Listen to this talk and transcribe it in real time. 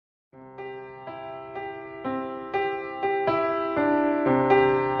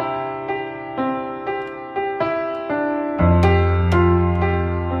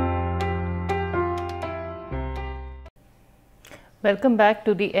Welcome back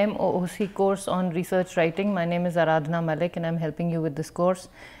to the MOOC course on research writing. My name is Aradhana Malik and I am helping you with this course.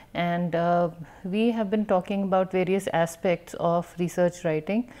 And we have been talking about various aspects of research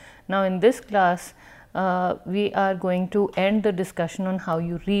writing. Now in this class, we are going to end the discussion on how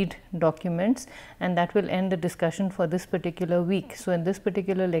you read documents, and that will end the discussion for this particular week. So in this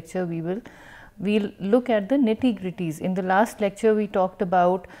particular lecture, we'll look at the nitty-gritties. In the last lecture, we talked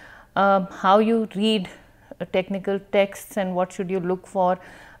about how you read technical texts and what should you look for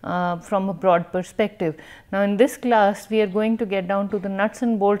from a broad perspective. Now in this class we are going to get down to the nuts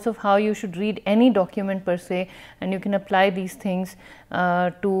and bolts of how you should read any document per se, and you can apply these things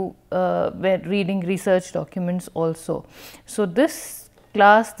to reading research documents also. So this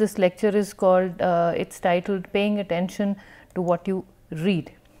class, this lecture is called, it's titled Paying Attention to What You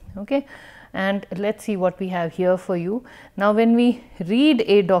Read. Okay, and let's see what we have here for you. Now when we read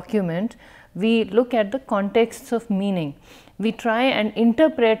a document, we look at the contexts of meaning. We try and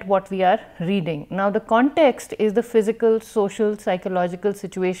interpret what we are reading. Now the context is the physical, social, psychological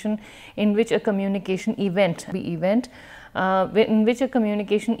situation in which a communication event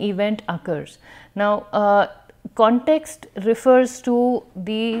occurs. Now context refers to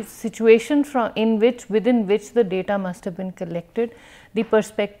the situation within which the data must have been collected, the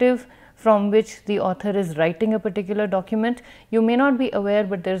perspective from which the author is writing a particular document. You may not be aware,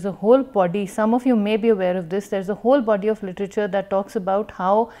 but there is a whole body, some of you may be aware of this, there is a whole body of literature that talks about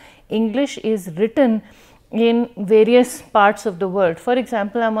how English is written in various parts of the world. For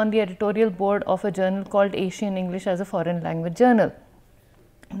example, I am on the editorial board of a journal called Asian English as a Foreign Language Journal.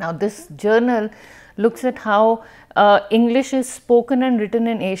 Now this journal looks at how English is spoken and written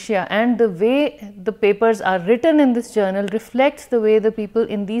in Asia, and the way the papers are written in this journal reflects the way the people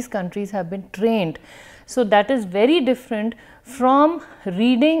in these countries have been trained. So that is very different from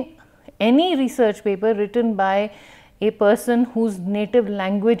reading any research paper written by a person whose native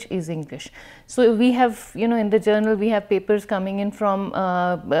language is English. So we have, in the journal we have papers coming in from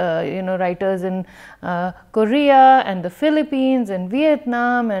writers in Korea and the Philippines and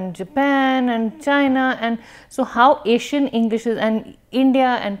Vietnam and Japan and China, and so how Asian English is, and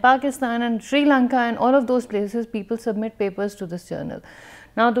India and Pakistan and Sri Lanka and all of those places people submit papers to this journal.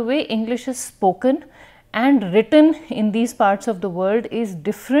 Now the way English is spoken and written in these parts of the world is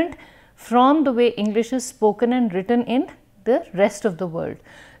different from the way English is spoken and written in the rest of the world.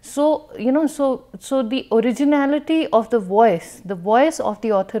 So, so the originality of the voice of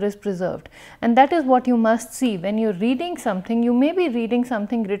the author is preserved, and that is what you must see when you're reading something. You may be reading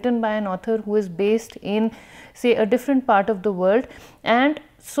something written by an author who is based in, say, a different part of the world, and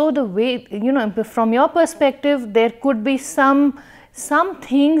so the way, from your perspective, there could be some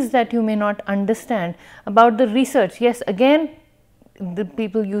things that you may not understand about the research. Yes, again, the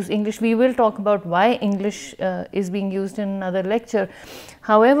people use English. We will talk about why English is being used in another lecture.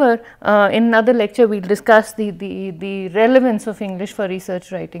 However, in another lecture we will discuss the relevance of English for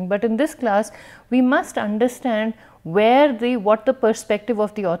research writing. But in this class, we must understand what the perspective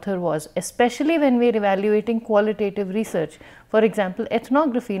of the author was, especially when we are evaluating qualitative research. For example,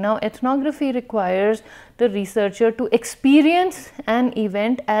 ethnography. Now ethnography requires the researcher to experience an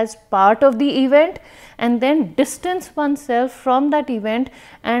event as part of the event and then distance oneself from that event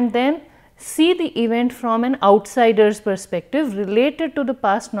and then see the event from an outsider's perspective related to the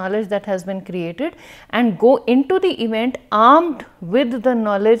past knowledge that has been created, and go into the event armed with the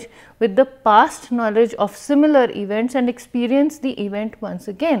knowledge, with the past knowledge of similar events, and experience the event once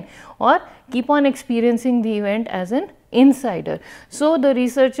again, or keep on experiencing the event as an insider. So the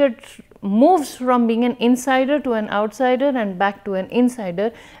researcher moves from being an insider to an outsider and back to an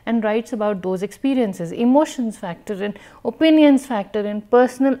insider and writes about those experiences. Emotions factor in, opinions factor in,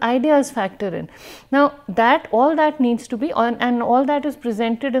 personal ideas factor in. Now all that needs to be on, and all that is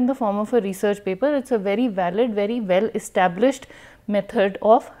presented in the form of a research paper. It's a very valid, very well established method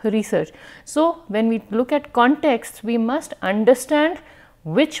of research. So when we look at context, we must understand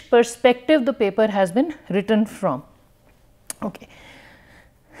which perspective the paper has been written from. Okay.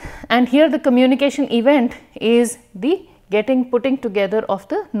 And here the communication event is the putting together of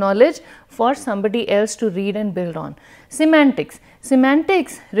the knowledge for somebody else to read and build on. Semantics.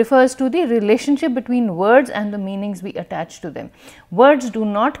 Semantics refers to the relationship between words and the meanings we attach to them. Words do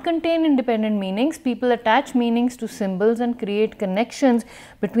not contain independent meanings. People attach meanings to symbols and create connections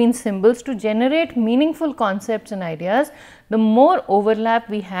between symbols to generate meaningful concepts and ideas. The more overlap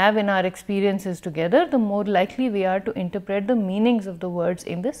we have in our experiences together, the more likely we are to interpret the meanings of the words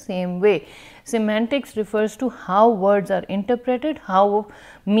in the same way. Semantics refers to how words are interpreted, how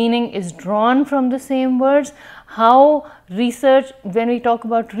meaning is drawn from the same words, how research, when we talk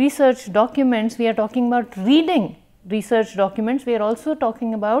about research documents, we are talking about reading research documents, we are also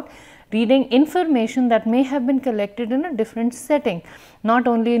talking about reading information that may have been collected in a different setting, not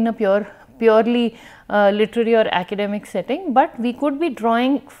only in a purely literary or academic setting, but we could be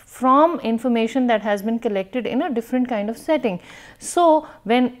drawing from information that has been collected in a different kind of setting. So,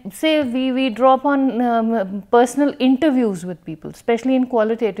 when say we draw upon personal interviews with people, especially in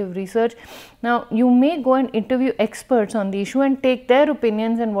qualitative research. Now, you may go and interview experts on the issue and take their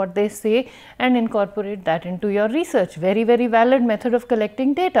opinions and what they say and incorporate that into your research. Very, very valid method of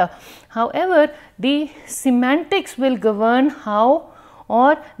collecting data. However, the semantics will govern how,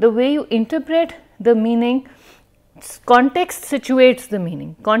 or the way you interpret the meaning. Context situates the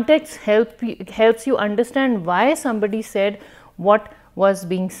meaning. Context helps you understand why somebody said what was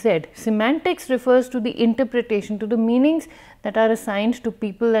being said. Semantics refers to the interpretation, to the meanings that are assigned to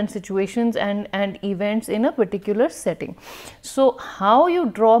people and situations and events in a particular setting. So, how you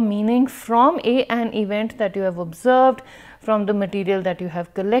draw meaning from an event that you have observed, from the material that you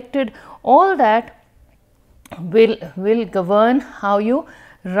have collected, all that will govern how you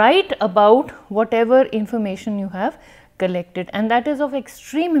write about whatever information you have collected, and that is of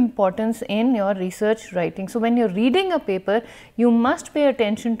extreme importance in your research writing. So, when you are reading a paper, you must pay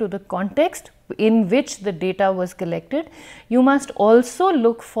attention to the context in which the data was collected. You must also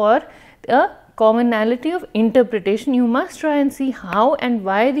look for a commonality of interpretation. You must try and see how and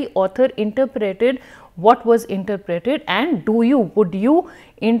why the author interpreted what was interpreted, and would you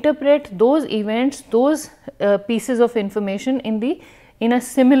interpret those events, those pieces of information in a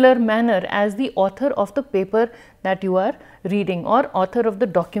similar manner as the author of the paper that you are reading or author of the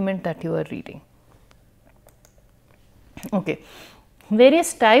document that you are reading. Okay.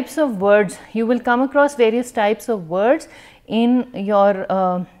 Various types of words, you will come across various types of words in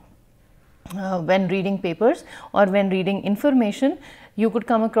your when reading papers or when reading information. You could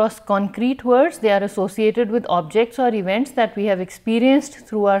come across concrete words. They are associated with objects or events that we have experienced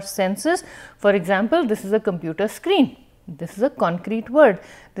through our senses. For example, this is a computer screen. This is a concrete word.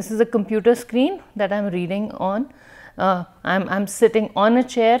 This is a computer screen that I am reading on. I am sitting on a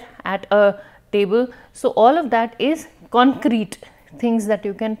chair at a table. So, all of that is concrete things that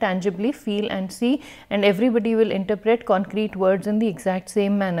you can tangibly feel and see, and everybody will interpret concrete words in the exact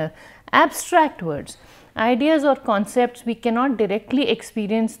same manner. Abstract words, ideas or concepts we cannot directly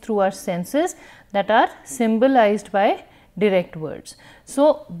experience through our senses, that are symbolized by direct words.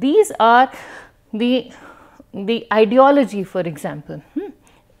 So, these are the ideology, for example.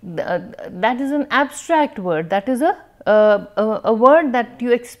 That is an abstract word, that is a word that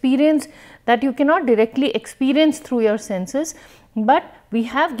you experience, that you cannot directly experience through your senses, but we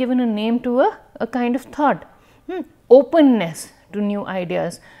have given a name to a kind of thought. Openness to new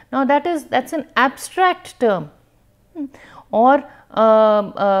ideas. Now, that's an abstract term. Or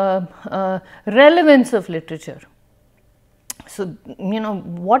relevance of literature. So,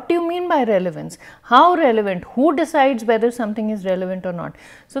 what do you mean by relevance? How relevant? Who decides whether something is relevant or not?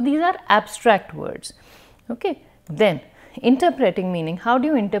 So, these are abstract words. Okay. Then, interpreting meaning. How do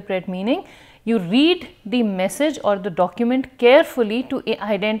you interpret meaning? You read the message or the document carefully to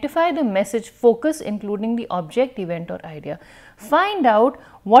identify the message focus, including the object, event or idea. Find out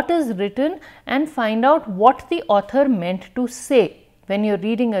what is written and find out what the author meant to say. When you are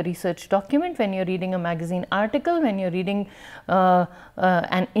reading a research document, when you are reading a magazine article, when you are reading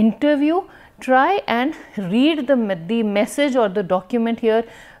an interview, try and read the message or the document here.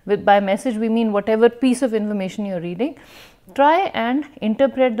 By message we mean whatever piece of information you are reading. Try and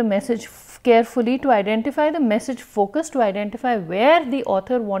interpret the message carefully to identify the message focus, to identify where the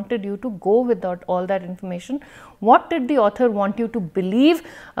author wanted you to go with all that information. What did the author want you to believe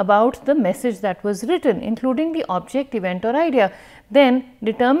about the message that was written, including the object, event or idea. Then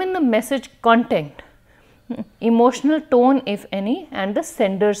determine the message content, emotional tone if any, and the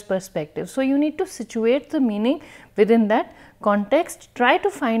sender's perspective. So, you need to situate the meaning within that context. Try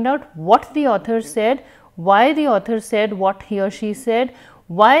to find out what the author said, why the author said what he or she said,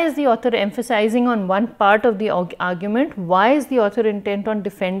 why is the author emphasizing on one part of the argument, why is the author intent on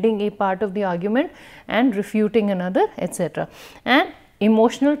defending a part of the argument and refuting another, etc. And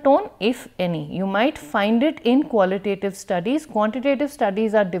emotional tone if any. You might find it in qualitative studies. Quantitative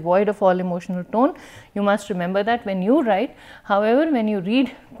studies are devoid of all emotional tone. You must remember that when you write. However, when you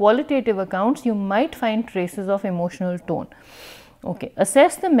read qualitative accounts, you might find traces of emotional tone. Okay.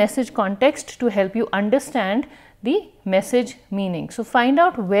 Assess the message context to help you understand the message meaning. So, find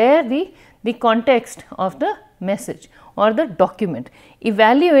out where the context of the message or the document.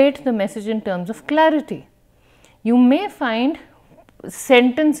 Evaluate the message in terms of clarity. You may find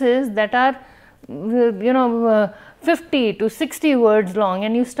sentences that are 50 to 60 words long,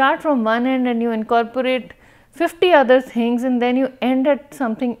 and you start from one end and you incorporate 50 other things, and then you end at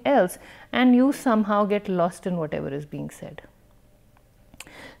something else and you somehow get lost in whatever is being said.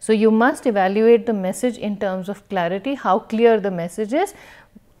 So, you must evaluate the message in terms of clarity, how clear the message is.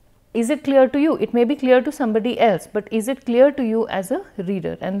 Is it clear to you? It may be clear to somebody else, but is it clear to you as a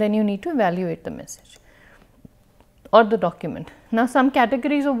reader? And then you need to evaluate the message or the document. Now, some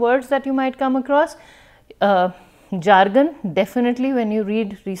categories of words that you might come across, jargon. Definitely when you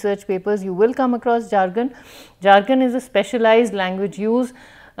read research papers, you will come across jargon. Jargon is a specialized language used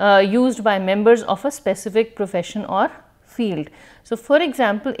by members of a specific profession or field. So, for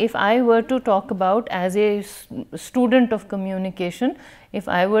example, if I were to talk about, as a student of communication, if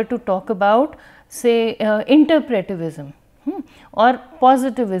I were to talk about, say, interpretivism or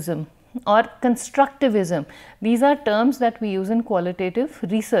positivism or constructivism, these are terms that we use in qualitative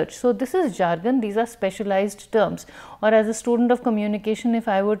research. So, this is jargon, these are specialized terms. Or as a student of communication, if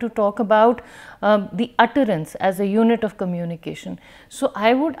I were to talk about the utterance as a unit of communication, so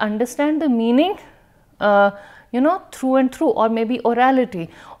I would understand the meaning through and through, or maybe orality,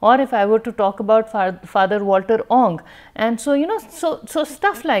 or if I were to talk about Father Walter Ong, and so so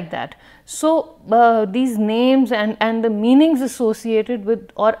stuff like that. So, these names and the meanings associated with,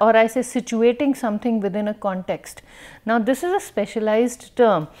 or I say situating something within a context. Now, this is a specialized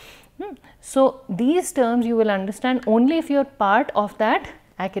term. So, these terms you will understand only if you are part of that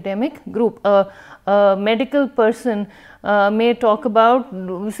academic group. A medical person may talk about,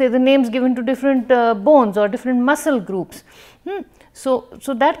 say, the names given to different bones or different muscle groups. So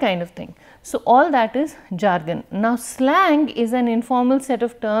that kind of thing. So, all that is jargon. Now, slang is an informal set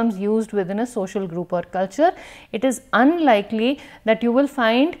of terms used within a social group or culture. It is unlikely that you will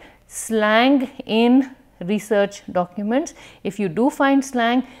find slang in research documents. If you do find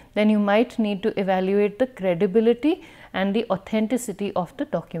slang, then you might need to evaluate the credibility and the authenticity of the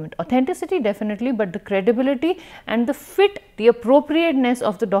document. Authenticity definitely, but the credibility and the fit, the appropriateness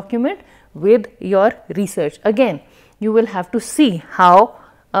of the document with your research. Again, you will have to see how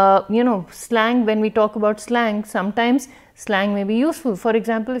slang, when we talk about slang, sometimes slang may be useful. For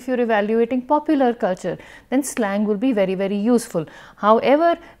example, if you are evaluating popular culture, then slang will be very, very useful.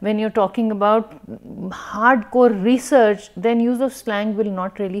 However, when you are talking about hardcore research, then use of slang will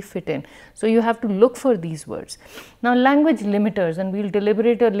not really fit in. So, you have to look for these words. Now, language limiters, and we will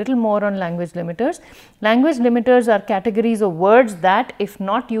deliberate a little more on language limiters. Language limiters are categories of words that, if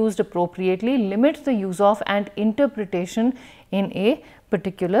not used appropriately, limit the use of and interpretation in a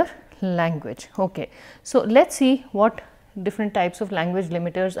particular language. Okay. So, let us see what different types of language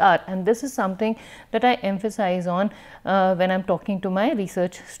limiters are, and this is something that I emphasize on when I am talking to my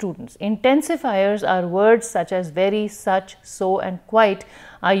research students. Intensifiers are words such as very, such, so and quite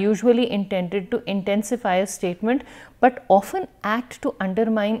are usually intended to intensify a statement, but often act to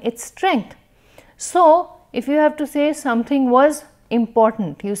undermine its strength. So, if you have to say something was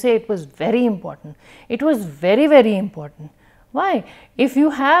important, you say it was very important, it was very, very important. Why? If you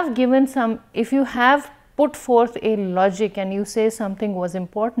have given if you have put forth a logic and you say something was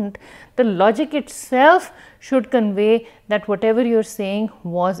important, the logic itself should convey that whatever you are saying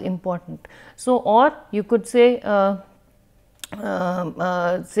was important. So, or you could say,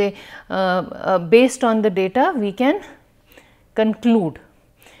 based on the data, we can conclude,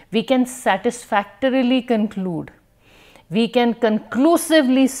 we can satisfactorily conclude, we can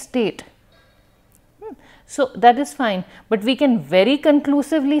conclusively state. So, that is fine, but we can very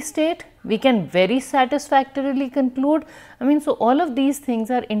conclusively state, we can very satisfactorily conclude. I mean, so all of these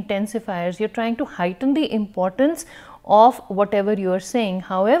things are intensifiers. You are trying to heighten the importance of whatever you are saying.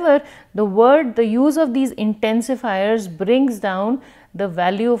 However, the use of these intensifiers brings down the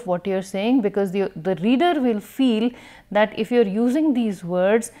value of what you are saying, because the reader will feel that if you are using these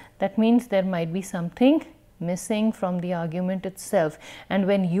words, that means there might be something missing from the argument itself. And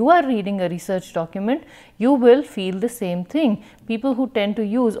when you are reading a research document, you will feel the same thing. People who tend to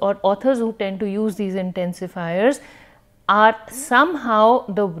use, or authors who tend to use these intensifiers, are somehow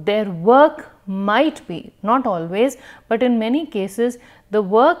their work might be, not always, but in many cases, the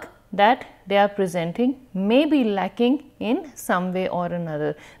work that they are presenting may be lacking in some way or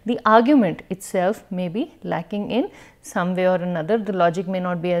another. The argument itself may be lacking in some way or another. The logic may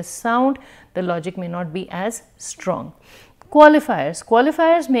not be as sound, the logic may not be as strong. Qualifiers.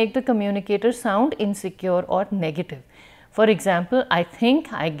 Qualifiers make the communicator sound insecure or negative. For example, I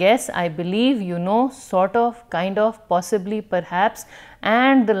think, I guess, I believe, you know, sort of, kind of, possibly, perhaps,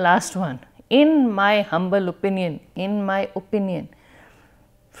 and the last one, in my humble opinion, in my opinion.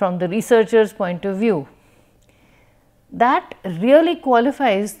 From the researcher's point of view, that really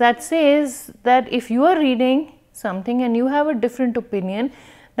qualifies, that says that if you are reading something and you have a different opinion,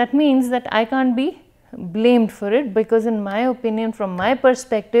 that means that I can't be blamed for it, because in my opinion, from my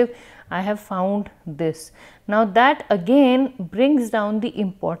perspective, I have found this. Now that again brings down the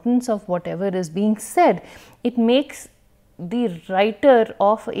importance of whatever is being said. It makes the writer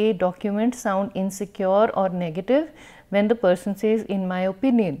of a document sound insecure or negative when the person says, in my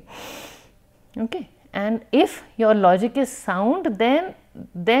opinion. Okay. And if your logic is sound,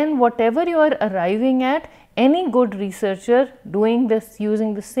 then whatever you are arriving at, any good researcher doing this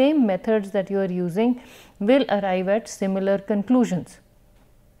using the same methods that you are using will arrive at similar conclusions.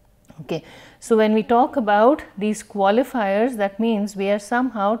 Okay. So when we talk about these qualifiers, that means we are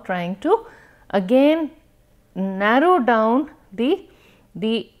somehow trying to again narrow down the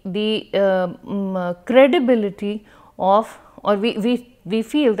credibility of, or we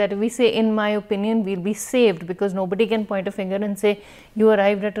feel that if we say, in my opinion, we will be saved, because nobody can point a finger and say you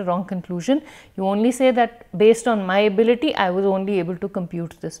arrived at a wrong conclusion. You only say that based on my ability, I was only able to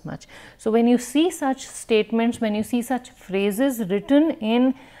compute this much. So when you see such statements, when you see such phrases written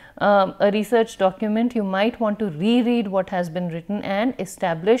in a research document, you might want to reread what has been written and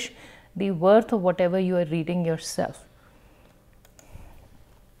establish the worth of whatever you are reading yourself.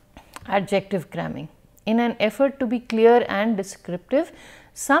 Adjective cramming. In an effort to be clear and descriptive,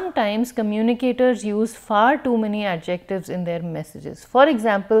 sometimes communicators use far too many adjectives in their messages. For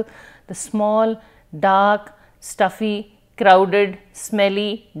example, the small, dark, stuffy, crowded,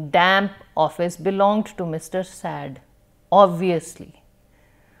 smelly, damp office belonged to Mr. Sad. Obviously,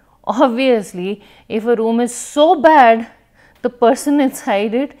 if a room is so bad, the person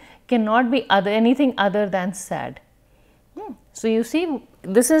inside it cannot be anything other than sad. So you see,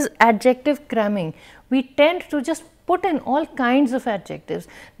 this is adjective cramming. We tend to just put in all kinds of adjectives.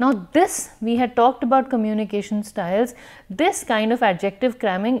 Now this, we had talked about communication styles. This kind of adjective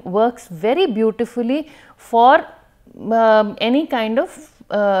cramming works very beautifully for any kind of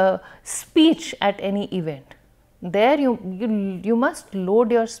speech at any event. There you must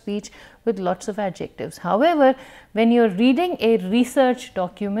load your speech with lots of adjectives. However, when you are reading a research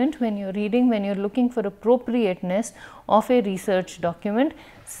document, when you are looking for appropriateness of a research document,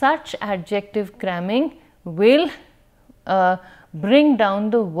 such adjective cramming will bring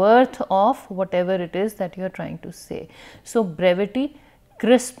down the worth of whatever it is that you are trying to say. So brevity,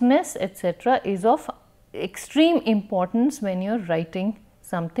 crispness, etc. is of extreme importance when you are writing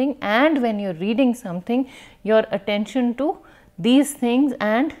something, and when you are reading something, your attention to these things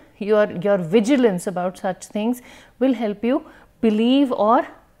and your vigilance about such things will help you believe or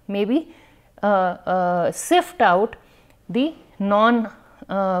maybe sift out the non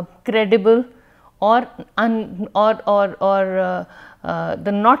credible or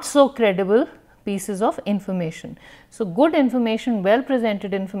the not so credible pieces of information. So good information, well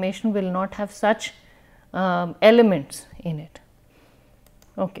presented information will not have such elements in it.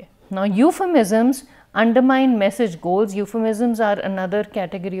 Okay. Now euphemisms undermine message goals. Euphemisms are another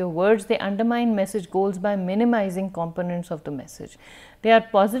category of words. They undermine message goals by minimizing components of the message. They are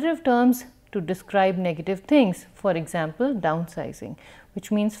positive terms to describe negative things. For example, downsizing,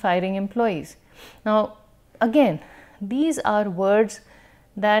 which means firing employees. Now again, these are words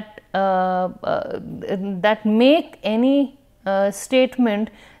that that make any statement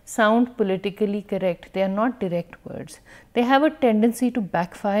sound politically correct. They are not direct words. They have a tendency to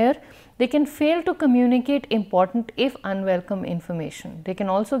backfire. They can fail to communicate important if unwelcome information. They can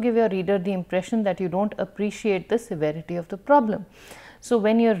also give your reader the impression that you don't appreciate the severity of the problem. So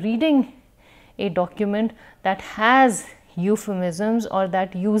when you are reading a document that has euphemisms or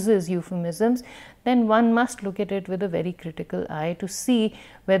that uses euphemisms, then one must look at it with a very critical eye to see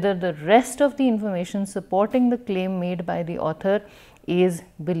whether the rest of the information supporting the claim made by the author is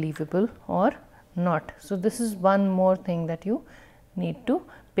believable or not. So this is one more thing that you need to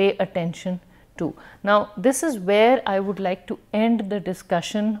pay attention to. Now this is where I would like to end the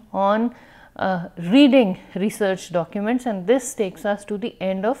discussion on reading research documents, and this takes us to the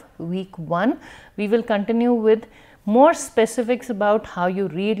end of week 1. We will continue with more specifics about how you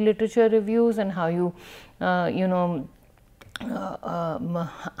read literature reviews and how you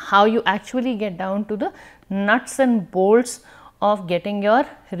how you actually get down to the nuts and bolts of getting your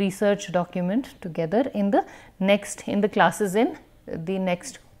research document together in the classes in the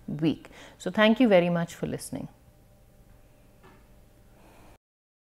next week. So thank you very much for listening.